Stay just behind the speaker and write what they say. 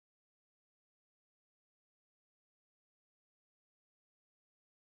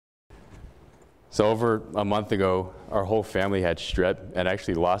So over a month ago, our whole family had strep and I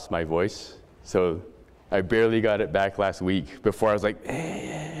actually lost my voice. So I barely got it back last week. Before I was like,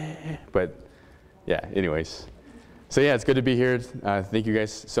 but yeah, anyways. So yeah, it's good to be here. Thank you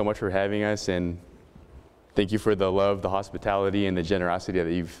guys so much for having us, and thank you for the love, the hospitality, and the generosity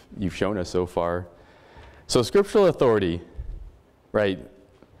that you've shown us so far. So scriptural authority, right?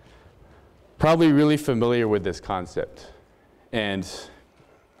 Probably really familiar with this concept. And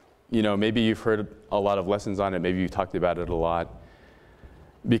you know, maybe you've heard a lot of lessons on it. Maybe you've talked about it a lot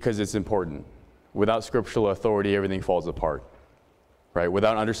because it's important. Without scriptural authority, everything falls apart, right?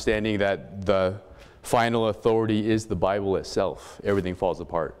 Without understanding that the final authority is the Bible itself, everything falls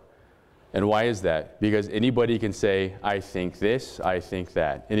apart. And why is that? Because anybody can say, I think this, I think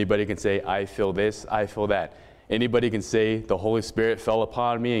that. Anybody can say, I feel this, I feel that. Anybody can say, the Holy Spirit fell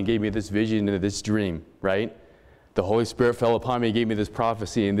upon me and gave me this vision and this dream, right? The Holy Spirit fell upon me and gave me this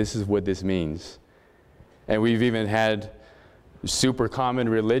prophecy, and this is what this means. And we've even had super common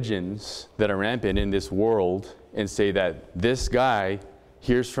religions that are rampant in this world and say that this guy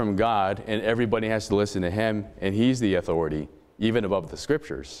hears from God and everybody has to listen to him and he's the authority, even above the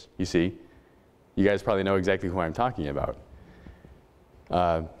scriptures, you see. You guys probably know exactly who I'm talking about.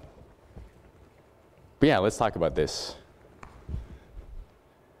 But yeah, let's talk about this.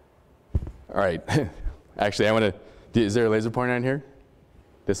 All right. Actually, I want to, is there a laser pointer on here?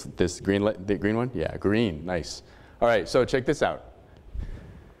 This green, the green one? Yeah, green, nice. All right, so check this out.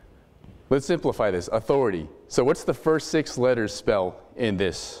 Let's simplify this, authority. So what's the first 6 letters spell in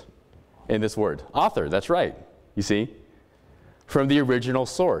this word? Author, that's right, you see? From the original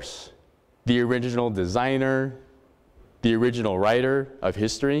source, the original designer, the original writer of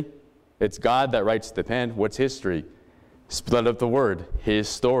history. It's God that writes the pen. What's history? Split up the word, his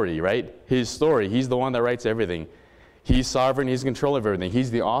story, right? His story, he's the one that writes everything. He's sovereign, he's in control of everything.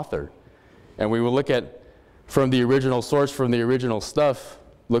 He's the author. And we will look at from the original source, from the original stuff,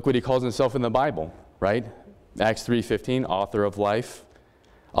 look what he calls himself in the Bible, right? Acts 3:15, author of life,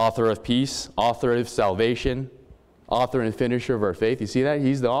 author of peace, author of salvation, author and finisher of our faith. You see that?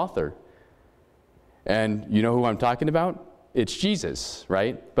 He's the author. And you know who I'm talking about? It's Jesus,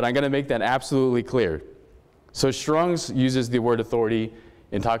 right? But I'm going to make that absolutely clear. So Strong's uses the word authority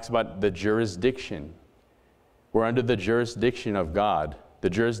and talks about the jurisdiction. We're under the jurisdiction of God, the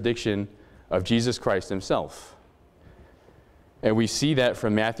jurisdiction of Jesus Christ himself. And we see that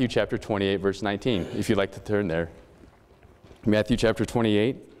from Matthew chapter 28, verse 19, if you'd like to turn there. Matthew chapter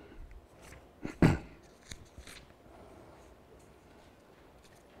 28.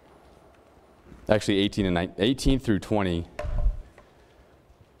 Actually, 18 through 20.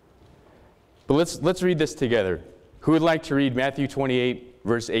 But let's read this together. Who would like to read Matthew 28,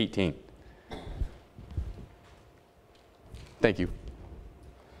 verse 18? Thank you.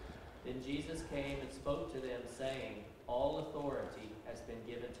 Then Jesus came and spoke to them, saying, all authority has been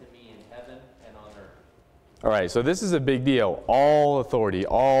given to me in heaven and on earth. All right, so this is a big deal. All authority,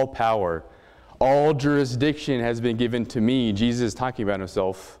 all power, all jurisdiction has been given to me. Jesus is talking about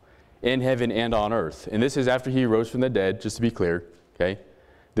himself in heaven and on earth. And this is after he rose from the dead, just to be clear, okay?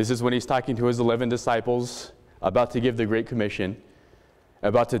 This is when he's talking to his 11 disciples, about to give the Great Commission,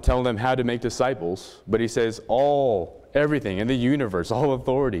 about to tell them how to make disciples. But he says everything in the universe, all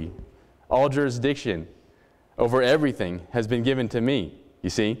authority, all jurisdiction over everything has been given to me, you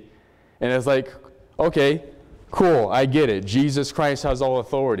see? And it's like, okay, cool, I get it. Jesus Christ has all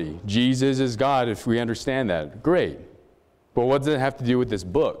authority. Jesus is God, if we understand that. Great. But what does it have to do with this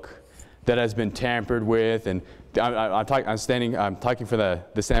book that has been tampered with? And I'm talking from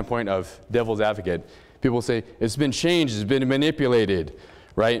the standpoint of devil's advocate. People say, it's been changed, it's been manipulated,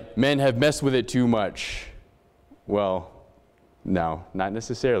 right? Men have messed with it too much. Well, no, not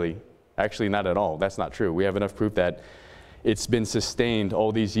necessarily. Actually, not at all. That's not true. We have enough proof that it's been sustained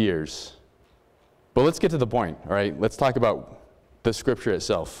all these years. But let's get to the point, all right? Let's talk about the scripture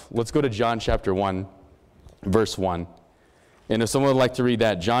itself. Let's go to John chapter 1, verse 1. And if someone would like to read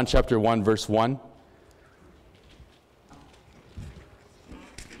that, John chapter 1, verse 1. In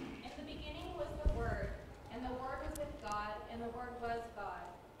the beginning was the Word, and the Word was with God, and the Word was God.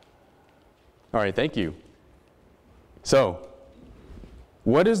 All right, thank you. So,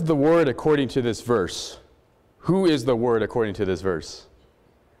 what is the Word according to this verse? Who is the Word according to this verse?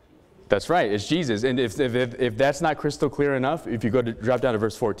 That's right, it's Jesus. And if that's not crystal clear enough, if you drop down to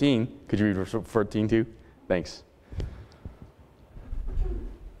verse 14, could you read verse 14 too? Thanks.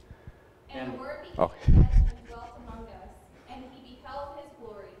 And the Word became Oh. flesh and dwelt among us, and he beheld his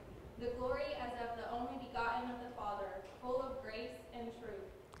glory, the glory as of the only begotten of the Father, full of grace and truth.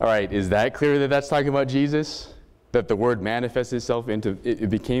 All right, is that clear that that's talking about Jesus? that the Word manifested itself into, it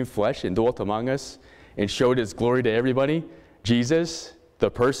became flesh and dwelt among us and showed its glory to everybody. Jesus, the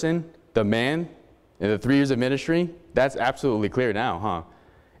person, the man, in the 3 years of ministry, that's absolutely clear now, huh?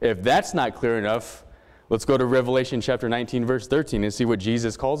 If that's not clear enough, let's go to Revelation chapter 19, verse 13 and see what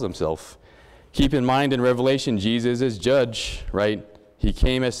Jesus calls himself. Keep in mind in Revelation, Jesus is judge, right? He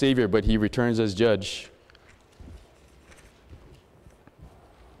came as Savior, but he returns as judge.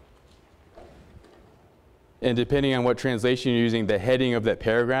 And depending on what translation you're using, the heading of that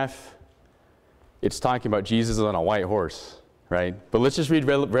paragraph, it's talking about Jesus on a white horse, right? But let's just read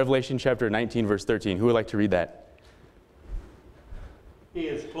Revelation chapter 19, verse 13. Who would like to read that? He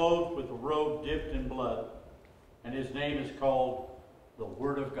is clothed with a robe dipped in blood, and his name is called the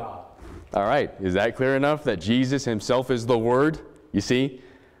Word of God. All right. Is that clear enough that Jesus himself is the Word? You see?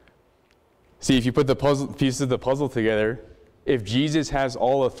 See, if you put the pieces of the puzzle together, if Jesus has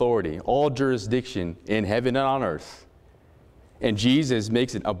all authority, all jurisdiction in heaven and on earth, and Jesus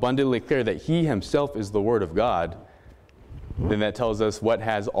makes it abundantly clear that he himself is the Word of God, then that tells us what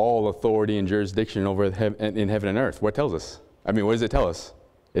has all authority and jurisdiction over in heaven and earth. What tells us? I mean, what does it tell us?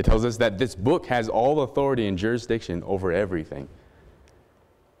 It tells us that this book has all authority and jurisdiction over everything.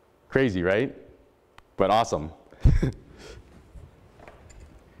 Crazy, right? But awesome.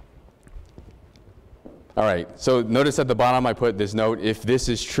 All right, so notice at the bottom I put this note. If this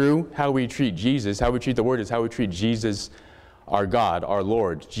is true, how we treat Jesus, how we treat the Word is how we treat Jesus, our God, our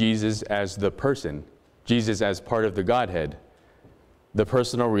Lord. Jesus as the person. Jesus as part of the Godhead. The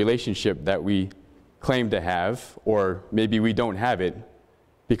personal relationship that we claim to have, or maybe we don't have it,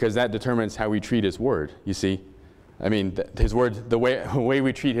 because that determines how we treat his Word, you see. I mean, his Word, the way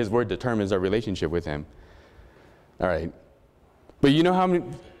we treat his Word determines our relationship with him. All right. But you know how many...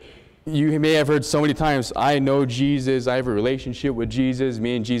 You may have heard so many times, I know Jesus, I have a relationship with Jesus,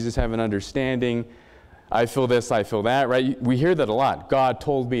 me and Jesus have an understanding, I feel this, I feel that, right? We hear that a lot. God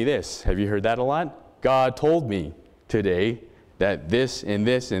told me this. Have you heard that a lot? God told me today that this and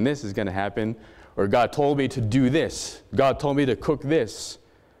this and this is going to happen, or God told me to do this. God told me to cook this,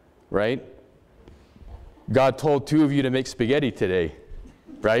 right? God told 2 of you to make spaghetti today,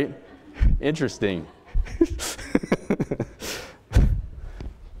 right? Interesting.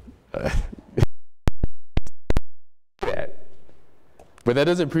 But that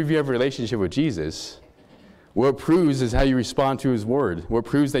doesn't prove you have a relationship with Jesus. What proves is how you respond to his Word. What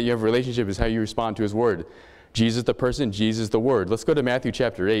proves that you have a relationship is how you respond to his Word. Jesus the person, Jesus the Word. Let's go to Matthew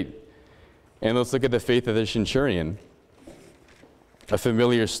chapter 8, and let's look at the faith of the centurion. A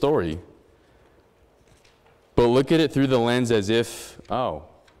familiar story. But look at it through the lens as if, oh,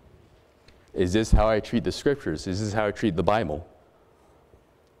 is this how I treat the Scriptures? Is this how I treat the Bible?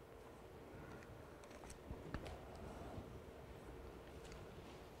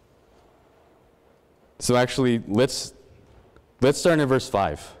 So actually, let's start in verse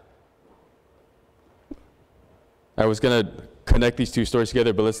 5. I was going to connect these 2 stories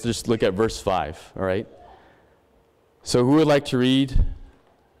together, but let's just look at verse 5, all right? So who would like to read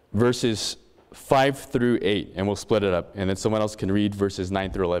verses 5 through 8, and we'll split it up, and then someone else can read verses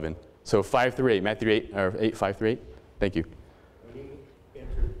 9 through 11. So 5 through 8, Matthew 8, or 8, 5 through 8. Thank you. When he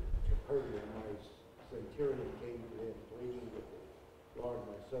entered Capernaum, my centurion came to him, pleading with him, Lord,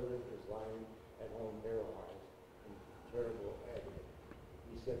 my servant is lying at home paralyzed in terrible agony.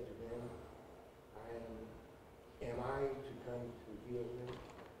 He said to them, am I to come to heal him?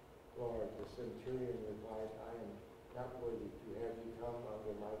 Lord, the centurion replied, I am not worthy to have you come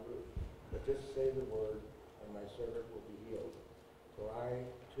under my roof, but just say the word, and my servant will be healed. For I,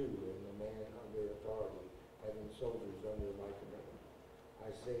 too, am a man under authority, having soldiers under my command.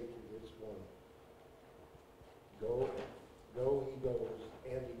 I say to this one, go, he goes,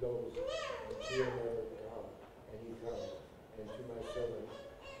 and he goes, and to another, come, and he comes, and to my servant,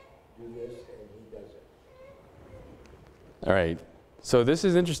 do this, and he does it. All right. So this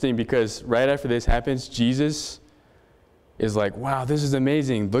is interesting because right after this happens, Jesus is like, wow, this is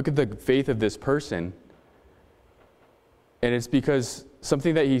amazing. Look at the faith of this person. And it's because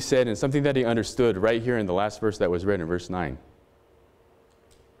something that he said and something that he understood right here in the last verse that was read in verse 9.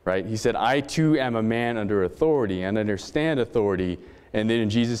 Right? He said, I too am a man under authority and understand authority. And then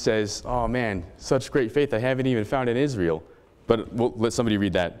Jesus says, oh man, such great faith I haven't even found in Israel. But we'll let somebody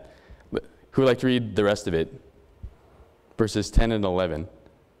read that. Who would like to read the rest of it? Verses 10 and 11.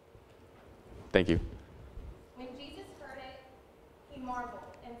 Thank you. When Jesus heard it, he marveled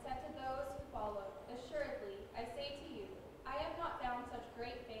and said to those who followed, assuredly, I say to you, I have not found such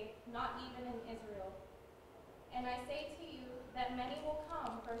great faith, not even in Israel. And I say to you that many will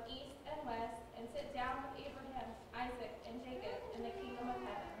come from east and west and sit down with Abraham, Isaac, and Jacob in the kingdom of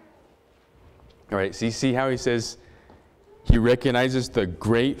heaven. All right, so you see how he says he recognizes the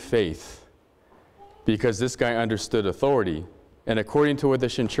great faith because this guy understood authority. And according to what the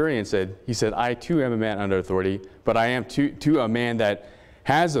centurion said, he said, I too am a man under authority, but I am too a man that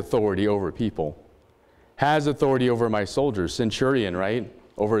has authority over people, has authority over my soldiers. Centurion, right?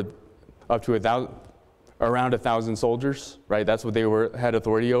 Over up to around 1,000 soldiers, right? That's what they had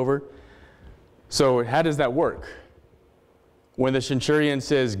authority over. So how does that work? When the centurion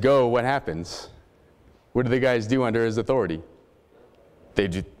says go, what happens? What do the guys do under his authority?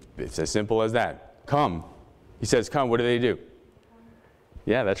 It's as simple as that. Come. He says come, what do?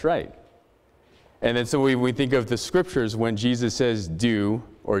 Yeah, that's right. And then so we think of the scriptures when Jesus says do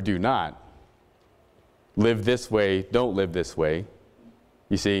or do not. Live this way, don't live this way.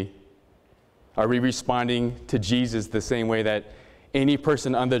 You see? Are we responding to Jesus the same way that any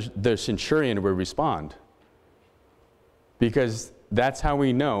person under the centurion would respond? Because that's how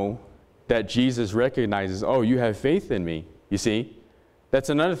we know that Jesus recognizes, oh, you have faith in me. You see? That's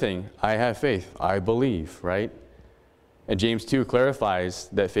another thing. I have faith. I believe, right? And James 2 clarifies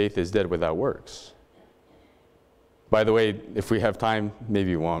that faith is dead without works. By the way, if we have time,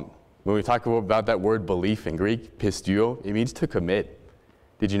 maybe we won't. When we talk about that word belief in Greek, pisteuo, it means to commit.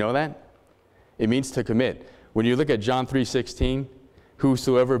 Did you know that? It means to commit. When you look at John 3:16,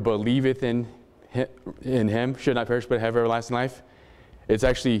 whosoever believeth in him should not perish but have everlasting life. It's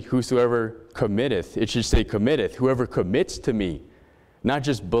actually whosoever committeth. It should say committeth. Whoever commits to me, not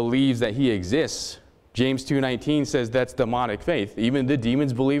just believes that he exists. James 2:19 says that's demonic faith. Even the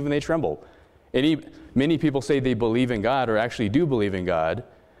demons believe and they tremble. Many people say they believe in God or actually do believe in God.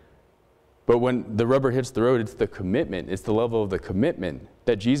 But when the rubber hits the road, it's the commitment. It's the level of the commitment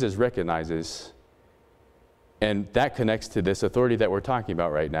that Jesus recognizes. And that connects to this authority that we're talking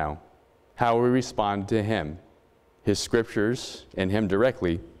about right now. How we respond to him, his scriptures, and him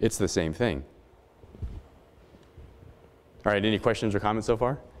directly, it's the same thing. All right, any questions or comments so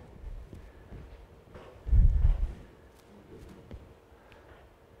far?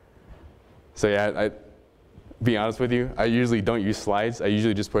 So yeah, be honest with you, I usually don't use slides. I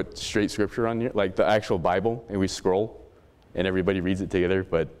usually just put straight scripture on here, like the actual Bible, and we scroll, and everybody reads it together,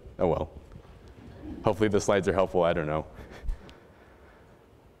 but oh well. Hopefully the slides are helpful, I don't know.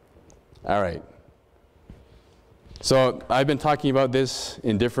 All right. So I've been talking about this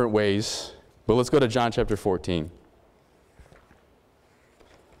in different ways, but let's go to John chapter 14.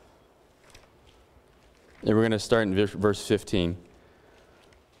 And we're going to start in verse 15.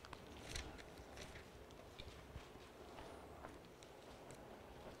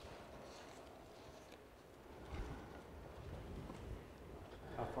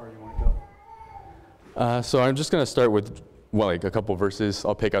 How far do you want to go? So I'm just going to start with, like a couple verses.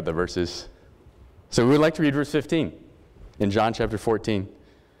 I'll pick out the verses. So we would like to read verse 15 in John chapter 14.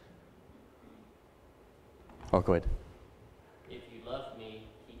 Oh, go ahead. If you love me,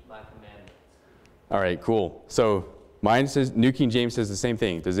 keep my commandments. All right, cool. So mine says, New King James says the same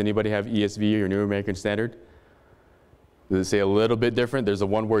thing. Does anybody have ESV or New American Standard? Does it say a little bit different? There's a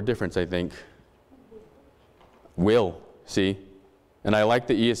one-word difference, I think. Will, see? And I like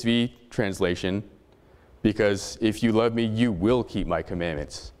the ESV translation because if you love me, you will keep my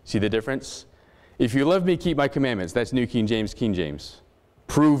commandments. See the difference? If you love me, keep my commandments. That's New King James, King James.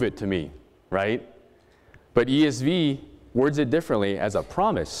 Prove it to me, right? But ESV words it differently as a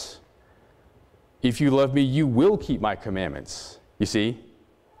promise. If you love me, you will keep my commandments. You see?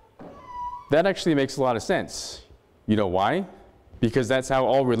 That actually makes a lot of sense. You know why? Because that's how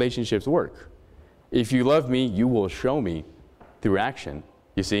all relationships work. If you love me, you will show me through action.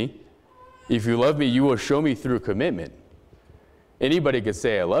 You see? If you love me, you will show me through commitment. Anybody could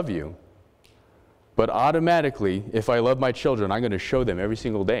say, I love you. But automatically, if I love my children, I'm going to show them every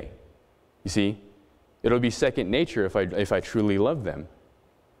single day. You see? It'll be second nature if I truly love them.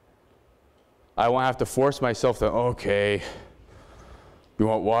 I won't have to force myself to, okay, you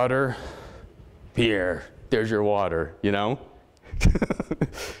want water? Here, there's your water, you know?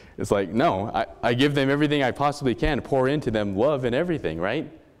 It's like, no, I give them everything I possibly can, pour into them love and everything,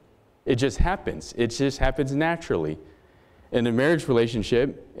 right? It just happens. It just happens naturally. In a marriage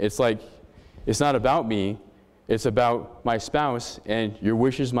relationship, it's like, it's not about me, it's about my spouse, and your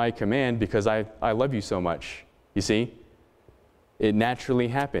wish is my command because I love you so much, you see? It naturally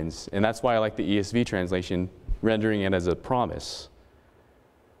happens, and that's why I like the ESV translation, rendering it as a promise.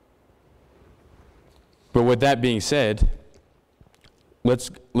 But with that being said,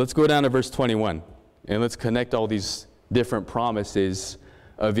 let's go down to verse 21, and let's connect all these different promises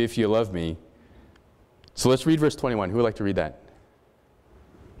of if you love me. So let's read verse 21. Who would like to read that?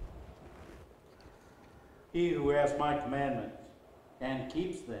 He who has my commandments and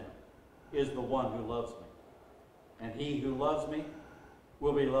keeps them is the one who loves me. And he who loves me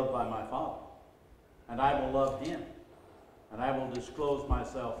will be loved by my Father. And I will love him. And I will disclose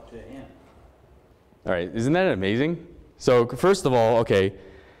myself to him. All right, isn't that amazing? So first of all, okay,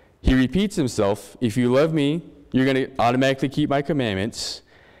 he repeats himself. If you love me, you're going to automatically keep my commandments.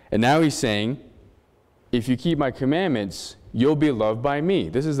 And now he's saying, if you keep my commandments, you'll be loved by me.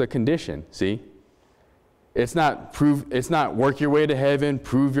 This is the condition, see? It's not work your way to heaven,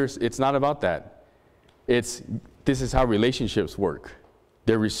 it's not about that. This is how relationships work.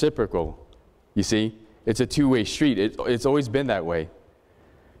 They're reciprocal, you see? It's a two-way street. It's always been that way.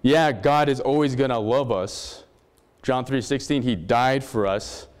 Yeah, God is always going to love us. John 3:16, he died for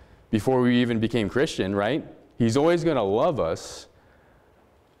us before we even became Christian, right? He's always going to love us.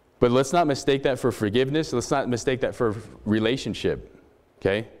 But let's not mistake that for forgiveness. Let's not mistake that for relationship,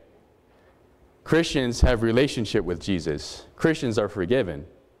 okay? Christians have relationship with Jesus. Christians are forgiven,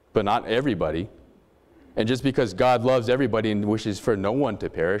 but not everybody. And just because God loves everybody and wishes for no one to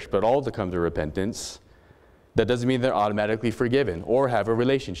perish, but all to come to repentance, that doesn't mean they're automatically forgiven or have a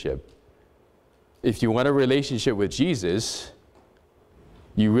relationship. If you want a relationship with Jesus,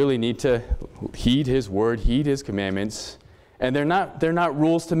 you really need to heed his word, heed his commandments. And they're not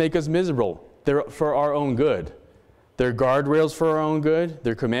rules to make us miserable. They're for our own good. They're guardrails for our own good.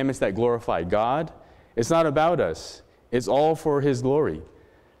 They're commandments that glorify God. It's not about us. It's all for his glory,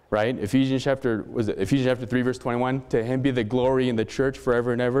 right? Ephesians chapter 3, verse 21, to him be the glory in the church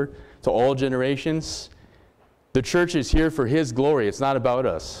forever and ever, to all generations. The church is here for his glory. It's not about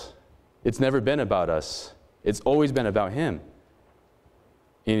us. It's never been about us. It's always been about him.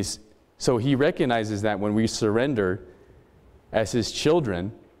 And so he recognizes that when we surrender as his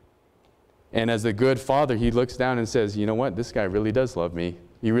children, and as a good father, he looks down and says, you know what? This guy really does love me.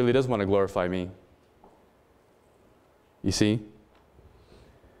 He really does want to glorify me. You see?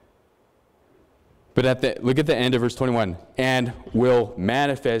 But look at the end of verse 21. And will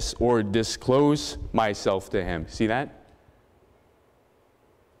manifest or disclose myself to him. See that?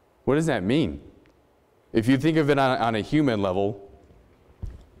 What does that mean? If you think of it on a human level,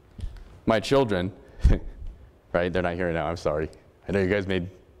 my children, right? They're not here now. I'm sorry. I know you guys made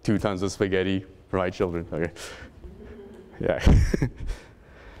 2 tons of spaghetti for my children. Okay. Yeah.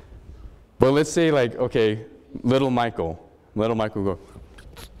 But let's say like, okay, little Michael go,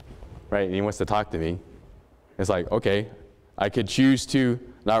 right? And he wants to talk to me. It's like, okay, I could choose to,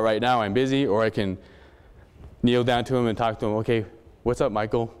 not right now, I'm busy, or I can kneel down to him and talk to him. Okay, what's up,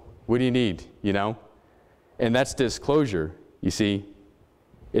 Michael? What do you need? You know? And that's disclosure, you see?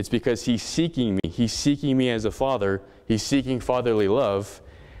 It's because he's seeking me. He's seeking me as a father. He's seeking fatherly love.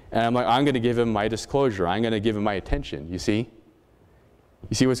 And I'm like, I'm going to give him my disclosure. I'm going to give him my attention. You see?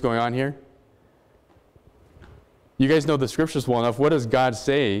 You see what's going on here? You guys know the scriptures well enough. What does God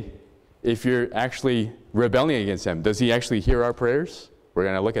say if you're actually rebelling against him? Does he actually hear our prayers? We're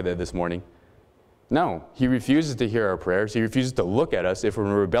going to look at that this morning. No. He refuses to hear our prayers. He refuses to look at us if we're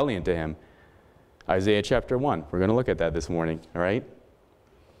in rebellion to him. Isaiah chapter 1. We're going to look at that this morning. All right?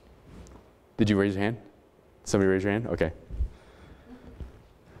 Did you raise your hand? Somebody raise your hand? Okay.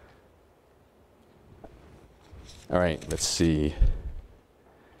 All right, let's see.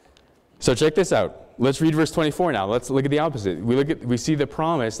 So check this out. Let's read verse 24 now. Let's look at the opposite. We see the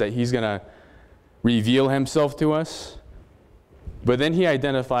promise that he's going to reveal himself to us. But then he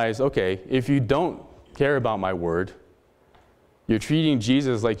identifies, okay, if you don't care about my word, you're treating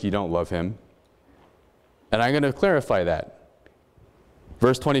Jesus like you don't love him. And I'm going to clarify that.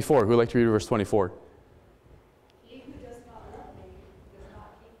 Verse 24. Who would like to read verse 24? He who does not love me does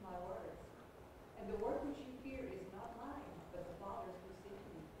not keep my words. And the word which you fear is not mine, but the Father's who sent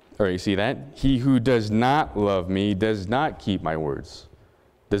me. All right, you see that? He who does not love me does not keep my words,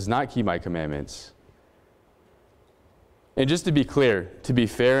 does not keep my commandments. And just to be clear, to be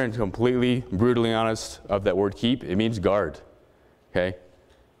fair and completely, brutally honest of that word keep, it means guard. Okay?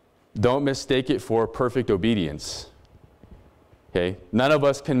 Don't mistake it for perfect obedience. Okay? None of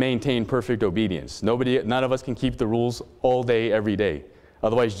us can maintain perfect obedience. None of us can keep the rules all day, every day.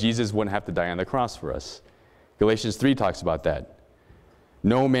 Otherwise, Jesus wouldn't have to die on the cross for us. Galatians 3 talks about that.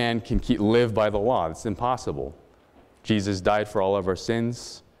 No man can live by the law. It's impossible. Jesus died for all of our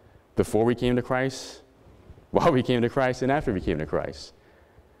sins before we came to Christ, while we came to Christ, and after we came to Christ.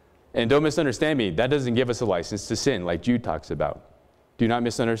 And don't misunderstand me. That doesn't give us a license to sin, like Jude talks about. Do not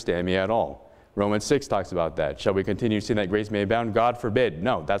misunderstand me at all. Romans 6 talks about that. Shall we continue to sin that grace may abound? God forbid.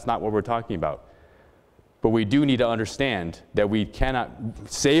 No, that's not what we're talking about. But we do need to understand that we cannot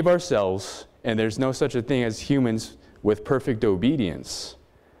save ourselves, and there's no such a thing as humans with perfect obedience.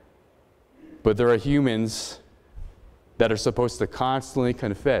 But there are humans that are supposed to constantly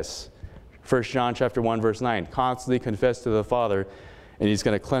confess 1 John chapter 1, verse 9, constantly confess to the Father, and he's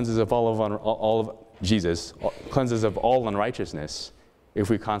going to cleanse us of all of Jesus, cleanses of all unrighteousness if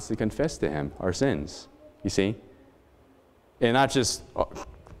we constantly confess to him our sins, you see? And not just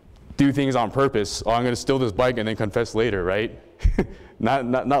do things on purpose. Oh, I'm going to steal this bike and then confess later, right?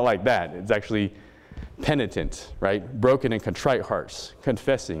 not like that. It's actually penitent, right? Broken and contrite hearts,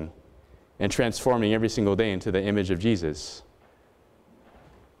 confessing and transforming every single day into the image of Jesus.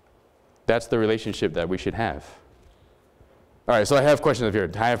 That's the relationship that we should have. All right, so I have questions up here.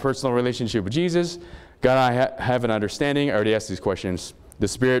 I have a personal relationship with Jesus. God and I have an understanding. I already asked these questions. The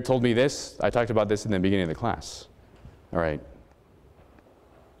Spirit told me this. I talked about this in the beginning of the class. All right.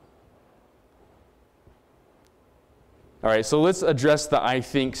 All right, so let's address the I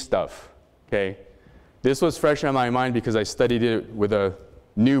think stuff, okay? This was fresh on my mind because I studied it with a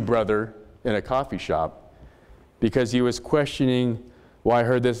new brother in a coffee shop because he was questioning, well, I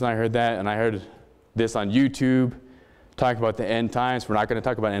heard this and I heard that, and I heard this on YouTube, talking about the end times. We're not going to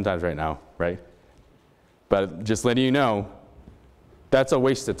talk about end times right now, right? But just letting you know, that's a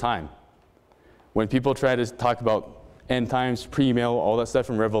waste of time. When people try to talk about end times, pre-mail, all that stuff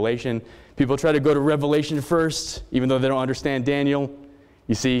from Revelation, people try to go to Revelation first, even though they don't understand Daniel.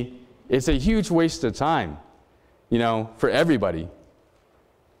 You see, it's a huge waste of time, you know, for everybody.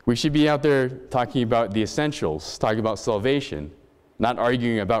 We should be out there talking about the essentials, talking about salvation, not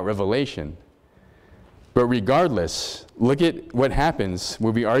arguing about Revelation. But regardless, look at what happens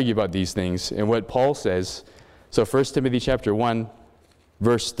when we argue about these things and what Paul says. So 1 Timothy chapter 1,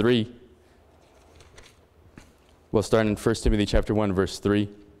 verse 3. We'll start in 1 Timothy chapter 1, verse 3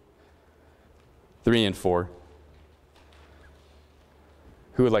 and 4.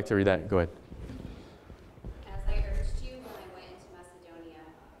 Who would like to read that? Go ahead. As I urged you when I went into Macedonia,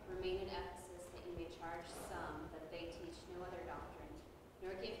 remain in Ephesus that you may charge some that they teach no other doctrine,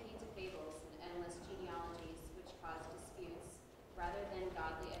 nor give heed to fables and endless genealogies which cause disputes, rather than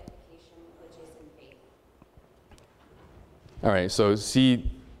godly edification which is in faith. All right, so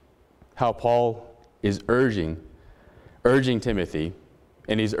see how Paul is urging Timothy,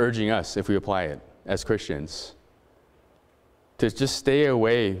 and he's urging us, if we apply it as Christians, to just stay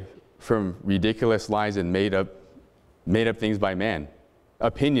away from ridiculous lies and made up things by man.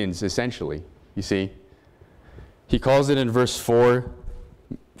 Opinions, essentially, you see. He calls it in verse 4,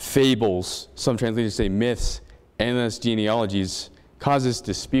 fables, some translators say myths, endless genealogies, causes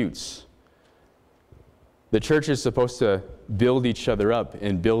disputes. The church is supposed to build each other up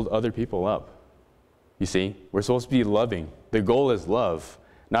and build other people up. You see, we're supposed to be loving. The goal is love,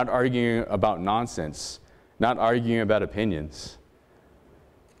 not arguing about nonsense, not arguing about opinions.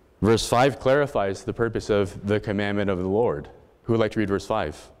 Verse 5 clarifies the purpose of the commandment of the Lord. Who would like to read verse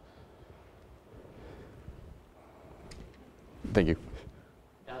 5? Thank you.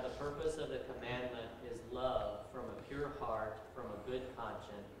 Now the purpose of the commandment is love from a pure heart, from a good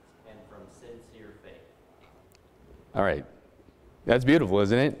conscience, and from sincere faith. All right. That's beautiful,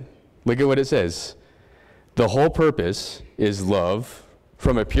 isn't it? Look at what it says. The whole purpose is love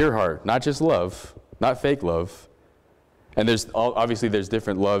from a pure heart, not just love, not fake love. And obviously there's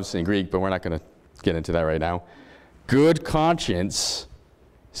different loves in Greek, but we're not going to get into that right now. Good conscience,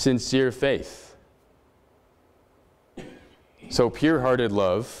 sincere faith. So pure-hearted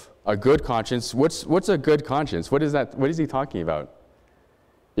love, a good conscience. What's a good conscience? What is that? What is he talking about?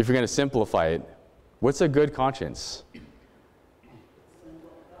 If you're going to simplify it, what's a good conscience?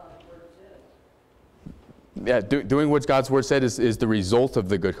 Yeah, doing what God's word said is the result of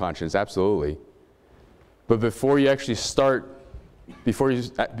the good conscience, absolutely. But before you actually start, before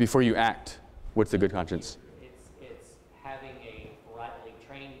you act, what's the good conscience? It's having a rightly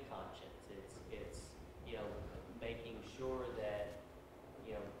trained conscience. It's making sure that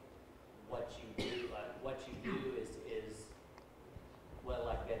what you do is well,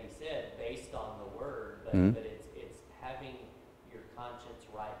 like Betty said, based on the word, but Mm-hmm. but it's having your conscience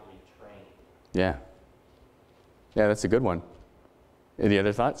rightly trained. Yeah. Yeah, that's a good one. Any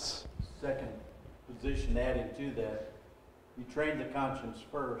other thoughts? Second position added to that, you train the conscience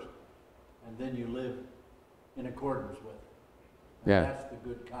first, and then you live in accordance with it. And Yeah. that's the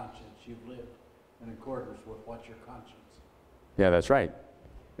good conscience. You've lived in accordance with what's your conscience. Yeah, that's right.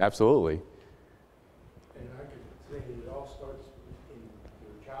 Absolutely. And I could say it all starts in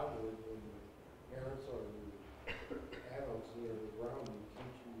your childhood when your parents or your adults that are around you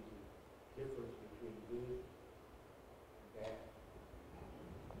teach you the difference between good and bad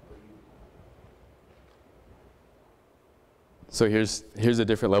for you. So here's a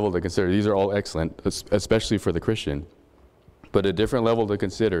different level to consider. These are all excellent, especially for the Christian. But a different level to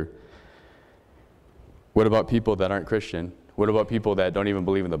consider. What about people that aren't Christian? What about people that don't even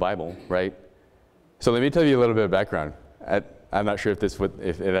believe in the Bible, right? So let me tell you a little bit of background. I'm not sure if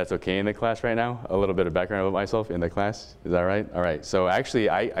that's okay in the class right now. A little bit of background about myself in the class. Is that right? All right. So actually,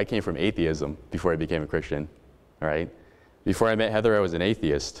 I came from atheism before I became a Christian. All right. Before I met Heather, I was an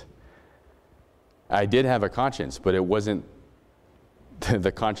atheist. I did have a conscience, but it wasn't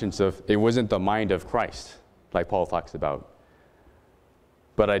it wasn't the mind of Christ, like Paul talks about.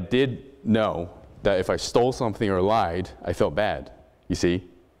 But I did know that if I stole something or lied, I felt bad. You see?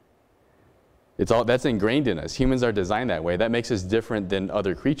 That's ingrained in us. Humans are designed that way. That makes us different than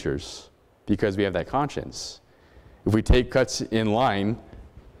other creatures because we have that conscience. If we take cuts in line,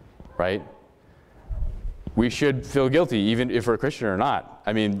 right, we should feel guilty even if we're a Christian or not.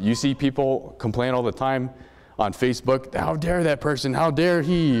 I mean, you see people complain all the time on Facebook, how dare that person, how dare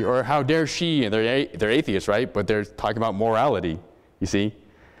he, or how dare she, and they're atheists, right? But they're talking about morality, you see?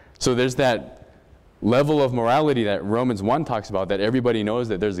 So there's that level of morality that Romans 1 talks about, that everybody knows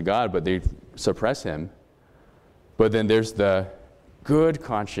that there's a God, but they suppress him. But then there's the good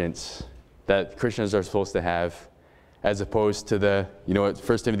conscience that Christians are supposed to have, as opposed to the, you know what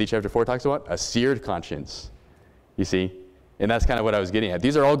 1 Timothy chapter 4 talks about? A seared conscience, you see? And that's kind of what I was getting at.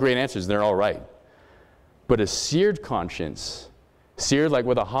 These are all great answers, and they're all right. But a seared conscience, seared like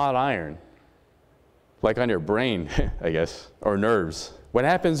with a hot iron, like on your brain, I guess, or nerves. What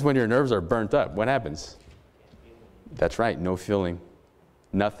happens when your nerves are burnt up? What happens? That's right, no feeling,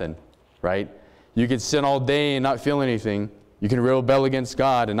 nothing, right? You can sin all day and not feel anything. You can rebel against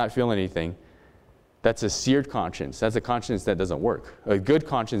God and not feel anything. That's a seared conscience. That's a conscience that doesn't work. A good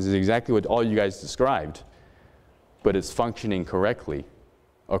conscience is exactly what all you guys described, but it's functioning correctly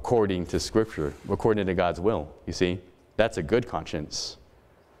according to Scripture, according to God's will, you see? That's a good conscience.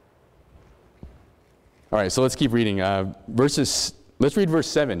 All right, so let's keep reading. Let's read verse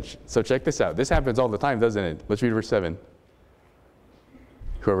 7. So check this out. This happens all the time, doesn't it? Let's read verse 7.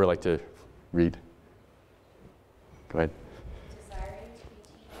 Whoever would like to read. Go ahead. Desiring to be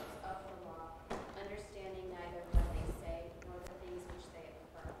teachers of the law, understanding neither what they say nor the things which they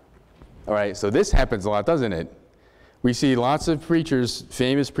affirm. All right, so this happens a lot, doesn't it? We see lots of preachers,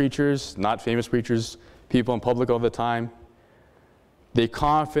 famous preachers, not famous preachers, people in public all the time. They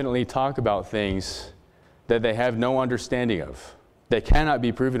confidently talk about things that they have no understanding of, that cannot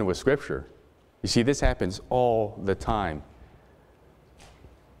be proven with Scripture. You see, this happens all the time.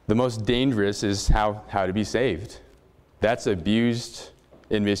 The most dangerous is how to be saved. That's abused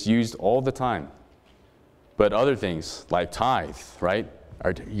and misused all the time. But other things, like tithe, right?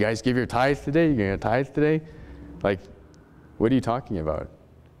 You guys give your tithe today? You going to tithe today? Like, what are you talking about?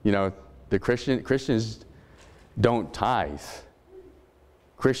 You know, the Christians don't tithe.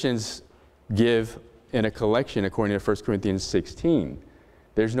 Christians give in a collection according to 1 Corinthians 16.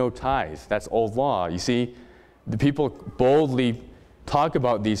 There's no tithe. That's old law. You see, the people boldly talk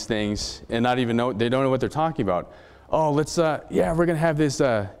about these things and not even know, they don't know what they're talking about. Oh, we're going to have this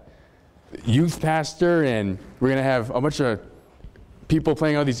youth pastor, and we're going to have a bunch of people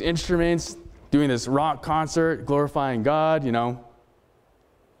playing all these instruments, doing this rock concert, glorifying God, you know.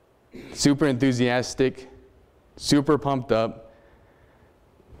 Super enthusiastic, super pumped up,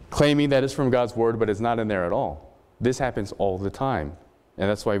 claiming that it's from God's word, but it's not in there at all. This happens all the time. And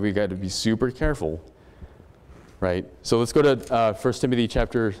that's why we got to be super careful, right? So let's go to 1 Timothy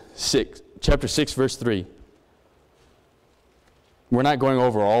chapter 6, verse 3. We're not going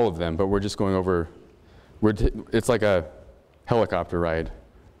over all of them, but we're just going over, it's like a helicopter ride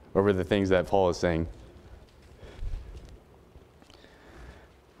over the things that Paul is saying.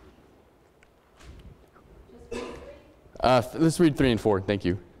 Let's read 3 and 4. Thank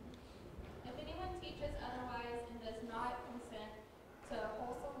you. If anyone teaches otherwise and does not consent to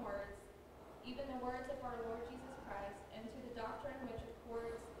wholesome words, even the words of our Lord Jesus Christ, and to the doctrine which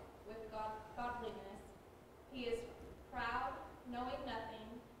accords with godliness, he is proud, knowing nothing,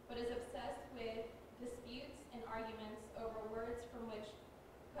 but is obsessed with disputes and arguments over words from which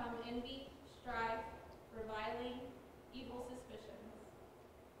come envy, strife, reviling, evil suspicions.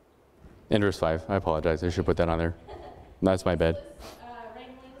 In verse 5. I apologize. I should put that on there. That's my bad.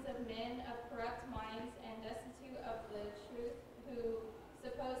 Wranglings of men of corrupt minds and destitute of the truth, who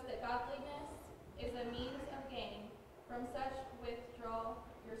suppose that godliness is a means of gain. From such withdraw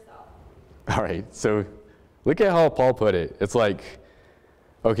yourself. All right. So look at how Paul put it. It's like,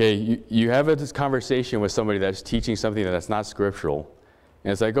 okay, you have this conversation with somebody that's teaching something that's not scriptural.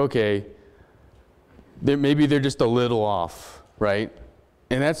 And it's like, okay, maybe they're just a little off, right?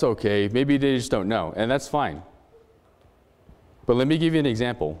 And that's okay. Maybe they just don't know. And that's fine. But let me give you an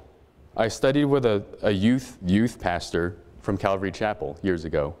example. I studied with a youth pastor from Calvary Chapel years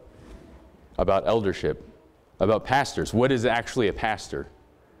ago about eldership. about pastors. What is actually a pastor?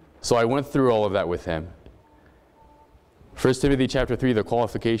 So I went through all of that with him. 1 Timothy chapter 3, the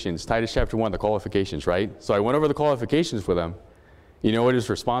qualifications. Titus chapter 1, the qualifications, right? So I went over the qualifications with him. You know what his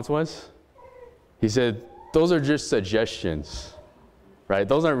response was? He said, those are just suggestions, right?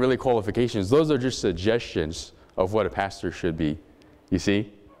 Those aren't really qualifications. Those are just suggestions of what a pastor should be. You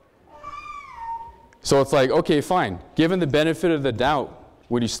see? So it's like, okay, fine. Given the benefit of the doubt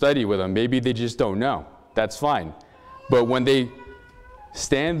when you study with them, maybe they just don't know. That's fine. But when they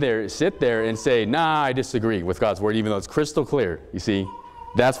sit there and say, nah, I disagree with God's word, even though it's crystal clear, you see?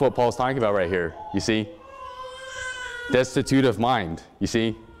 That's what Paul's talking about right here, you see? Destitute of mind, you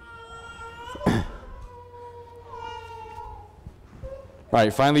see? All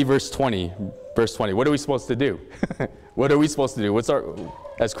right, finally, verse 20. Verse 20, what are we supposed to do? What are we supposed to do?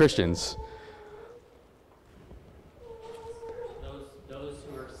 As Christians? Those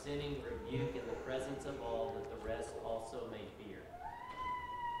who are sinning rebuke in the presence of all, that the rest also may fear.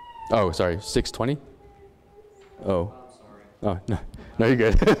 Oh, sorry, 6:20? Oh. I'm sorry. Oh, no, you're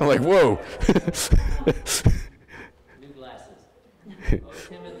good. I'm like, whoa. New glasses. O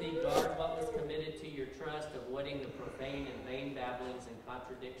Timothy, guard what was committed to your trust, avoiding the profane and vain babblings and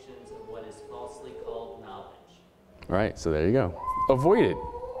contradictions of what is falsely called knowledge. All right, so there you go. Avoid it.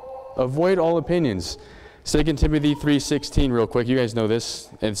 Avoid all opinions. 2 Timothy 3:16 real quick. You guys know this.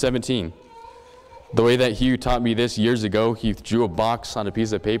 And 17. The way that Hugh taught me this years ago, he drew a box on a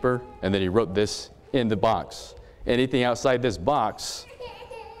piece of paper, and then he wrote this in the box. Anything outside this box,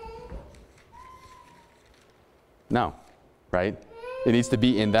 no, right? It needs to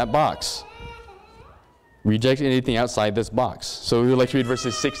be in that box. Reject anything outside this box. So we would like to read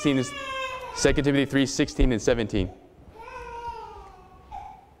verses 16, 2 Timothy 3:16 and 17.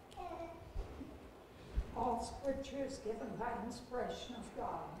 All Scripture is given by inspiration of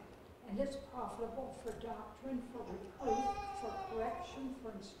God, and is profitable for doctrine, for reproof, for correction,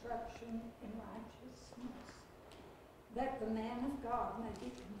 for instruction in righteousness, that the man of God may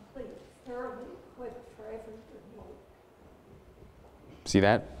be complete, thoroughly equipped for every good work. See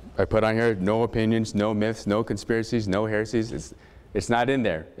that? I put on here, no opinions, no myths, no conspiracies, no heresies. It's not in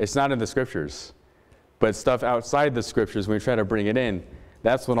there. It's not in the Scriptures. But stuff outside the Scriptures, when we try to bring it in,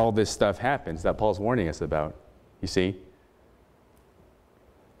 that's when all this stuff happens that Paul's warning us about. You see?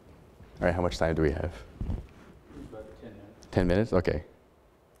 All right, how much time do we have? About 10 minutes. 10 minutes? Okay.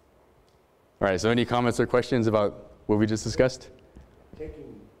 All right, so any comments or questions about what we just discussed?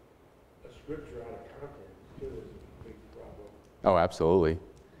 Taking a scripture out of context too is a big problem. Oh, absolutely.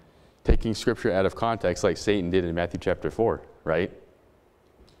 Taking Scripture out of context like Satan did in Matthew chapter 4, right?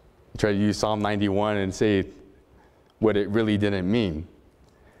 He tried to use Psalm 91 and say what it really didn't mean.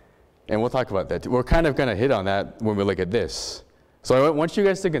 And we'll talk about that. We're kind of going to hit on that when we look at this. So I want you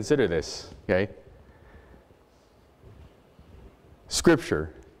guys to consider this, okay?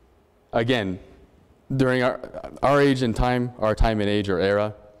 Scripture. Again, during our age and time, our time and age or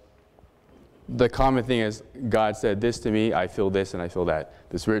era, the common thing is God said this to me, I feel this and I feel that.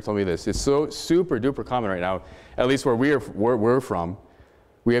 The Spirit told me this. It's so super duper common right now, at least where we're from.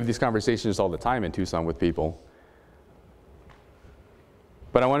 We have these conversations all the time in Tucson with people.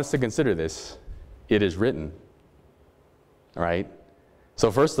 But I want us to consider this. It is written. All right? So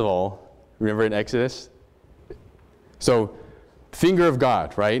first of all, remember in Exodus? So, finger of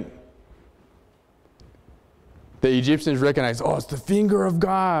God, right? The Egyptians recognized, oh, it's the finger of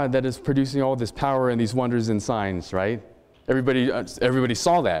God that is producing all this power and these wonders and signs, right? Everybody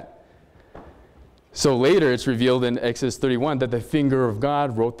saw that. So later it's revealed in Exodus 31 that the finger of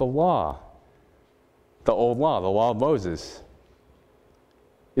God wrote the law. The old law, the law of Moses.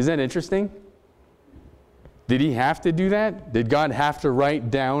 Isn't that interesting? Did he have to do that? Did God have to write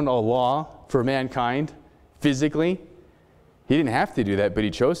down a law for mankind physically? He didn't have to do that, but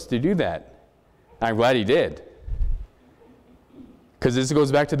he chose to do that. I'm glad he did. Because this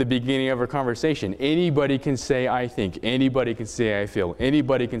goes back to the beginning of our conversation. Anybody can say, I think. Anybody can say, I feel.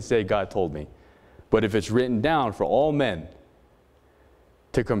 Anybody can say, God told me. But if it's written down for all men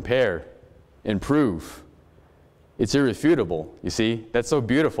to compare and prove, it's irrefutable. You see? That's so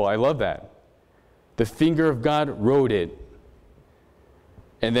beautiful. I love that. The finger of God wrote it.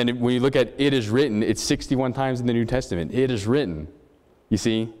 And then when you look at it is written, it's 61 times in the New Testament. It is written. You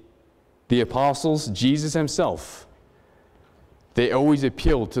see? The apostles, Jesus himself, they always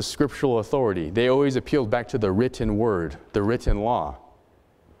appealed to scriptural authority. They always appealed back to the written word, the written law.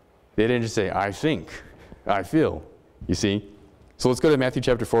 They didn't just say, I think, I feel. You see? So let's go to Matthew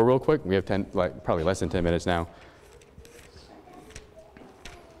chapter 4 real quick. We have probably less than 10 minutes now.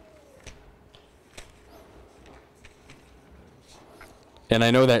 And I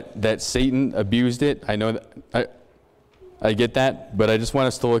know that Satan abused it. I know that I get that, but I just want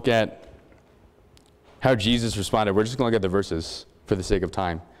us to look at how Jesus responded. We're just going to look at the verses for the sake of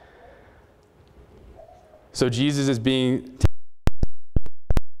time. So Jesus is being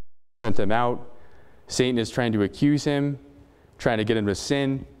sent him out. Satan is trying to accuse him, trying to get him to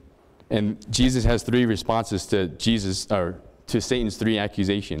sin. And Jesus has three responses to Satan's three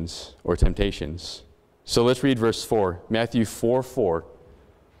accusations or temptations. So let's read verse 4. Matthew 4:4.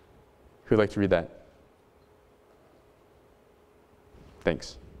 Who'd like to read that?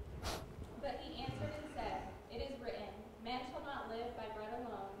 Thanks. But he answered and said, "It is written, man shall not live by bread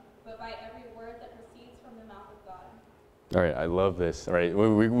alone, but by every word that proceeds from the mouth of God." All right, I love this. All right,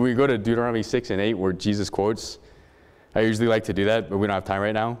 when we go to Deuteronomy 6 and 8 where Jesus quotes, I usually like to do that, but we don't have time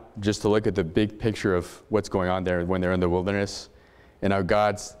right now, just to look at the big picture of what's going on there when they're in the wilderness and how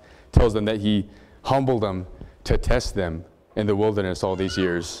God tells them that he humbled them to test them in the wilderness all these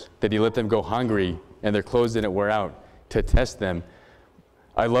years, that he let them go hungry and their clothes didn't wear out to test them.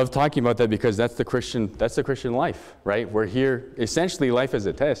 I love talking about that because that's the Christian life, right? We're here, essentially life is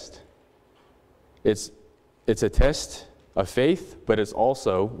a test. It's a test of faith, but it's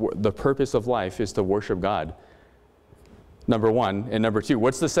also, the purpose of life is to worship God. Number one. And number two,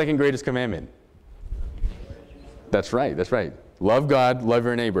 what's the second greatest commandment? That's right. Love God, love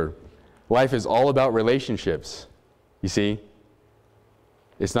your neighbor. Life is all about relationships. You see?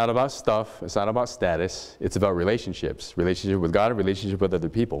 It's not about stuff. It's not about status. It's about relationships. Relationship with God and relationship with other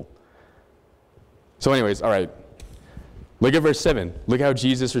people. So anyways, all right. Look at verse 7. Look how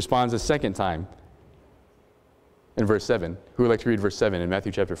Jesus responds a second time. In verse 7. Who would like to read verse 7 in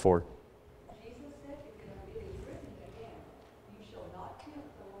Matthew chapter 4? Jesus said to them, "It is written again, you shall not tempt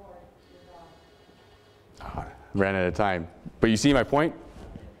the Lord your God." Ran out of time. But you see my point?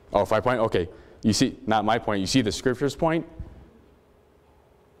 Oh, 5 point? Okay. You see, not my point. You see the scripture's point?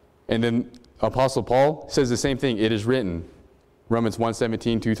 And then Apostle Paul says the same thing. It is written. Romans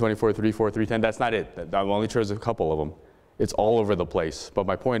 1:17, 2:24, 3:4, 3:10. That's not it. I only chose a couple of them. It's all over the place. But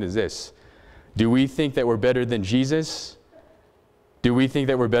my point is this. Do we think that we're better than Jesus? Do we think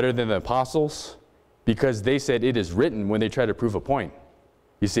that we're better than the apostles? Because they said it is written when they try to prove a point.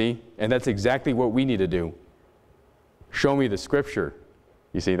 You see? And that's exactly what we need to do. Show me the scripture.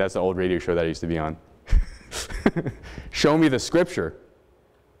 You see, that's the old radio show that I used to be on. Show me the scripture.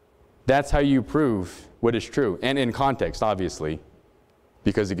 That's how you prove what is true. And in context, obviously,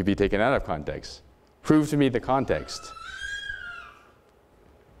 because it could be taken out of context. Prove to me the context.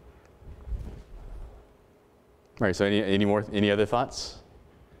 All right, so any other thoughts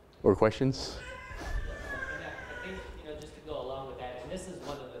or questions? And I think, just to go along with that, and this is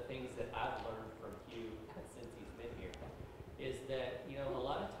one of the things that I've learned from Hugh since he's been here, is that, a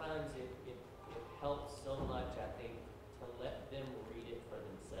lot of times it helps so much, I think, to let them read it for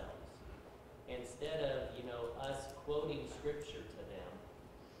themselves. Instead of, us quoting scripture to them,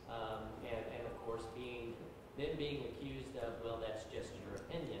 and of course being accused of, well, that's just your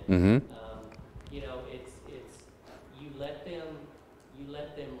opinion. Mm-hmm. You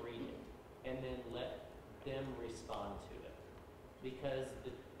let them read it, and then let them respond to it, because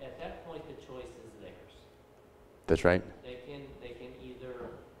at that point the choice is theirs. That's right. They can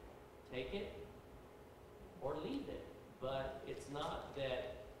either take it or leave it, but it's not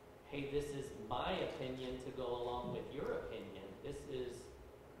that, hey, this is my opinion to go along with your opinion. This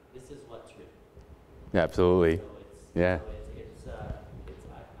is what's written. Yeah, absolutely. So yeah.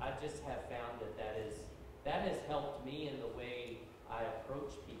 I just have found that has helped me in the way I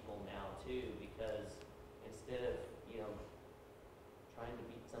approach people now too, because instead of trying to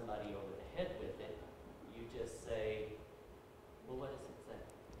beat somebody over the head with it, you just say, well, what does it say?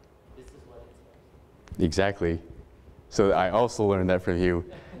 This is what it says. Exactly. So I also learned that from you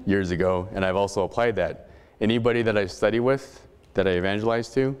years ago, and I've also applied that. Anybody that I study with, that I evangelize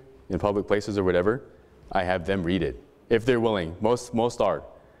to, in public places or whatever, I have them read it, if they're willing. Most are.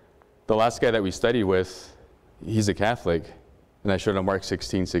 The last guy that we studied with, he's a Catholic, and I showed him Mark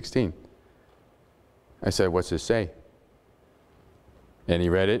 16:16. I said, what's this say? And he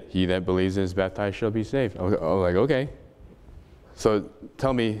read it. He that believes and is baptized shall be saved. I was like, okay. So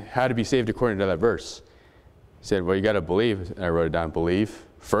tell me how to be saved according to that verse. He said, well, you got to believe. And I wrote it down, believe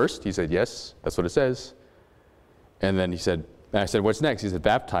first. He said, yes, that's what it says. And then I said, what's next? He said,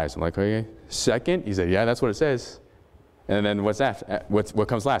 baptize. I'm like, okay. Second? He said, yeah, that's what it says. And then what's after? What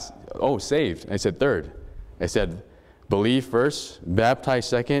comes last? Oh, saved. I said, third. I said, believe first, baptize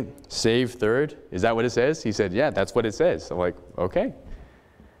second, save third. Is that what it says? He said, yeah, that's what it says. I'm like, okay.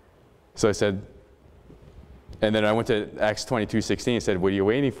 So I said, and then I went to Acts 22:16 and said, what are you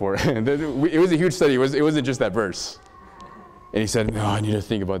waiting for? And then it was a huge study. It wasn't just that verse. And he said, oh, I need to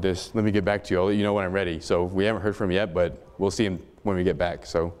think about this. Let me get back to you. I'll let you know when I'm ready. So we haven't heard from him yet, but we'll see him when we get back.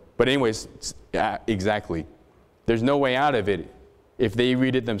 So, but anyways, yeah, exactly. There's no way out of it if they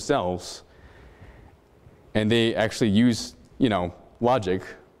read it themselves and they actually use, logic,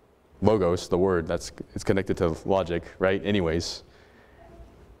 logos, the word it's connected to logic, right? Anyways,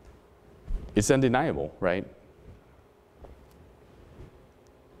 it's undeniable, right?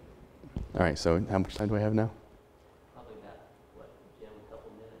 All right, so how much time do I have now? Probably about, Jim, a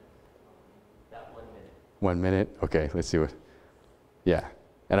couple minutes? About 1 minute. 1 minute? Okay, let's see what. Yeah,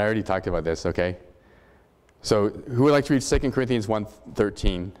 and I already talked about this, okay? So who would like to read 2 Corinthians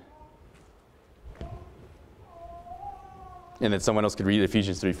 1:13? And then someone else could read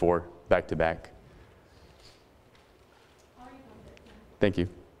Ephesians 3:4 back to back. I'll read from 13. Thank you.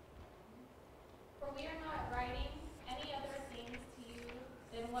 For we are not writing any other things to you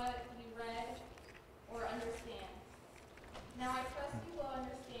than what you read or understand. Now I trust you will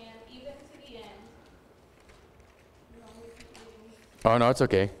understand even to the end. You want me to keep reading? Oh, no, it's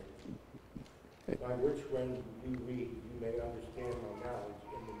okay. By which when you read, you may understand my knowledge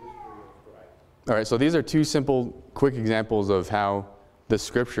in the mystery of Christ. All right, so these are two simple, quick examples of how the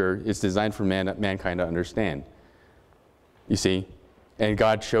Scripture is designed for mankind to understand. You see? And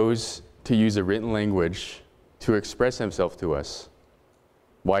God chose to use a written language to express himself to us.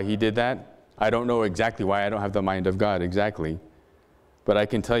 Why he did that? I don't know exactly why. I don't have the mind of God exactly. But I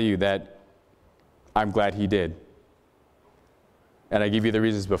can tell you that I'm glad he did. And I give you the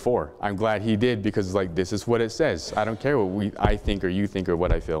reasons before. I'm glad he did because this is what it says. I don't care what I think or you think or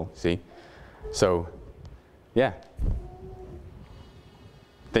what I feel. See? So, yeah.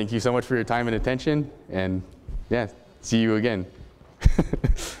 Thank you so much for your time and attention. And yeah, see you again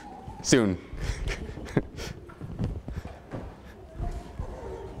soon.